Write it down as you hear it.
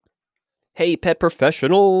Hey, pet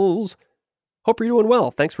professionals. Hope you're doing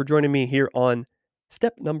well. Thanks for joining me here on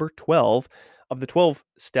step number 12 of the 12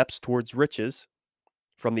 Steps Towards Riches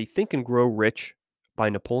from the Think and Grow Rich by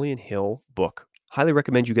Napoleon Hill book. Highly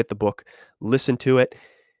recommend you get the book, listen to it,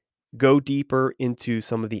 go deeper into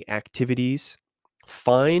some of the activities,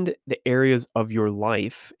 find the areas of your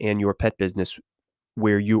life and your pet business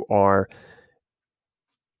where you are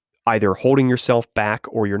either holding yourself back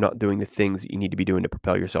or you're not doing the things that you need to be doing to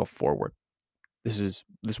propel yourself forward. This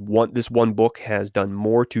one book has done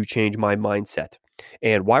more to change my mindset.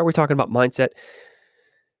 And why are we talking about mindset?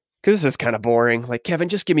 Because this is kind of boring. Like, Kevin,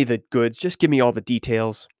 just give me the goods, just give me all the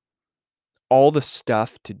details. All the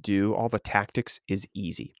stuff to do, all the tactics is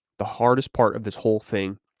easy. The hardest part of this whole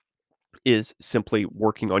thing is simply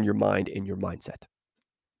working on your mind and your mindset.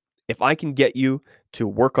 If I can get you to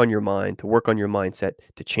work on your mind, to work on your mindset,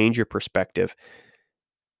 to change your perspective,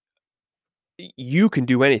 you can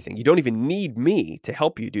do anything. You don't even need me to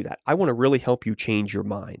help you do that. I want to really help you change your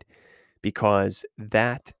mind, because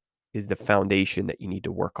that is the foundation that you need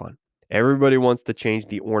to work on. Everybody wants to change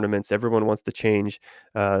the ornaments. Everyone wants to change,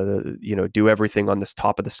 do everything on this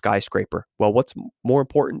top of the skyscraper. Well, what's more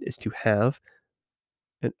important is to have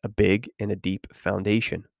a big and a deep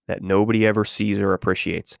foundation that nobody ever sees or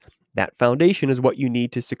appreciates. That foundation is what you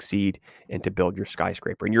need to succeed and to build your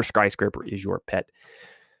skyscraper. And your skyscraper is your pet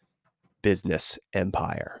business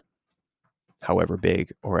empire, however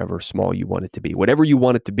big or ever small you want it to be. Whatever you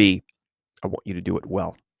want it to be, I want you to do it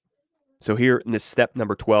well. So here in this step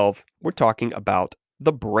number 12, we're talking about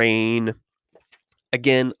the brain.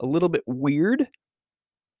 Again, a little bit weird,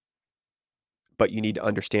 but you need to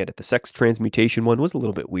understand it. The sex transmutation one was a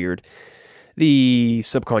little bit weird. The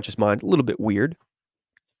subconscious mind, a little bit weird.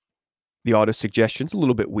 The auto-suggestion's a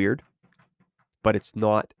little bit weird, but it's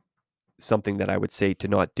not something that I would say to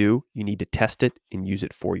not do. You need to test it and use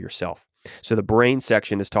it for yourself. So the brain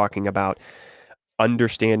section is talking about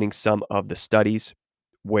understanding some of the studies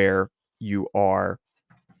where you are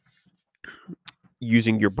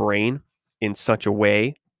using your brain in such a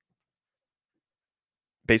way,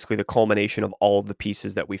 basically the culmination of all of the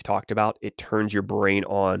pieces that we've talked about, it turns your brain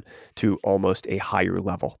on to almost a higher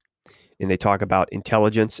level. And they talk about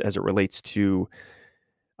intelligence as it relates to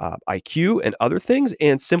IQ and other things.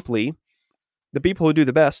 And simply, the people who do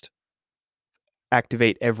the best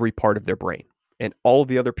activate every part of their brain. And all of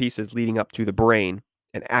the other pieces leading up to the brain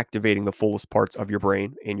and activating the fullest parts of your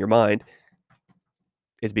brain and your mind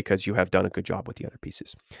is because you have done a good job with the other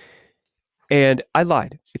pieces. And I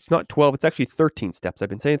lied. It's not 12. It's actually 13 steps. I've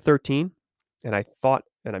been saying 13, and I thought,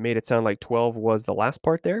 and I made it sound like 12 was the last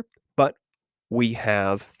part there, but we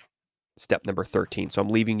have step number 13. So I'm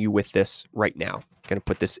leaving you with this right now. I'm going to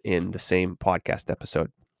put this in the same podcast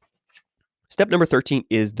episode. Step number 13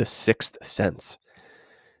 is the sixth sense.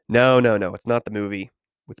 No. It's not the movie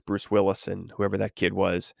with Bruce Willis and whoever that kid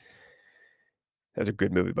was. That's a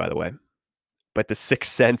good movie, by the way. But the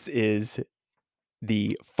sixth sense is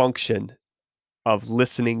the function of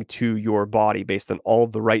listening to your body based on all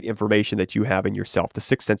of the right information that you have in yourself. The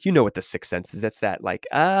sixth sense, you know what the sixth sense is. That's that like,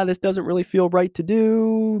 this doesn't really feel right to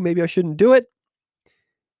do. Maybe I shouldn't do it.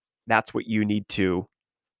 That's what you need to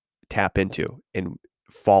tap into and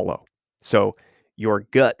follow. So your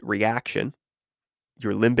gut reaction,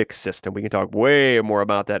 your limbic system, we can talk way more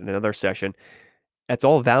about that in another session. That's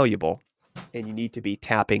all valuable, and you need to be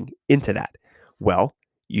tapping into that. Well,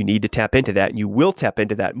 you need to tap into that, and you will tap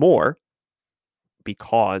into that more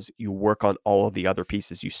because you work on all of the other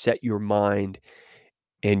pieces. You set your mind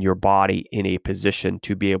and your body in a position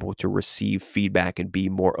to be able to receive feedback and be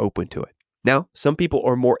more open to it. Now, some people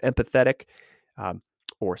are more empathetic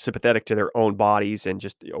or sympathetic to their own bodies and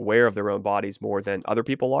just aware of their own bodies more than other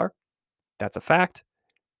people are. That's a fact.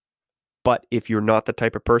 But if you're not the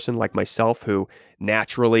type of person like myself who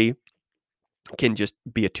naturally can just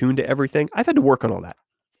be attuned to everything, I've had to work on all that.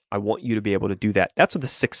 I want you to be able to do that. That's what the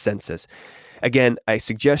sixth sense is. Again, I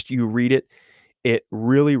suggest you read it. It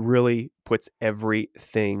really, really puts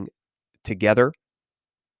everything together.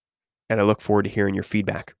 And I look forward to hearing your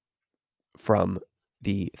feedback from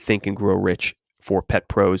the Think and Grow Rich for Pet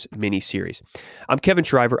Pros mini series. I'm Kevin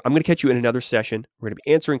Shriver. I'm going to catch you in another session. We're going to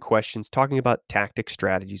be answering questions, talking about tactics,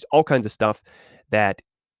 strategies, all kinds of stuff that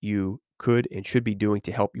you could and should be doing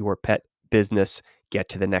to help your pet business get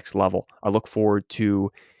to the next level. I look forward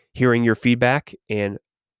to hearing your feedback and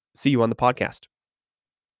see you on the podcast.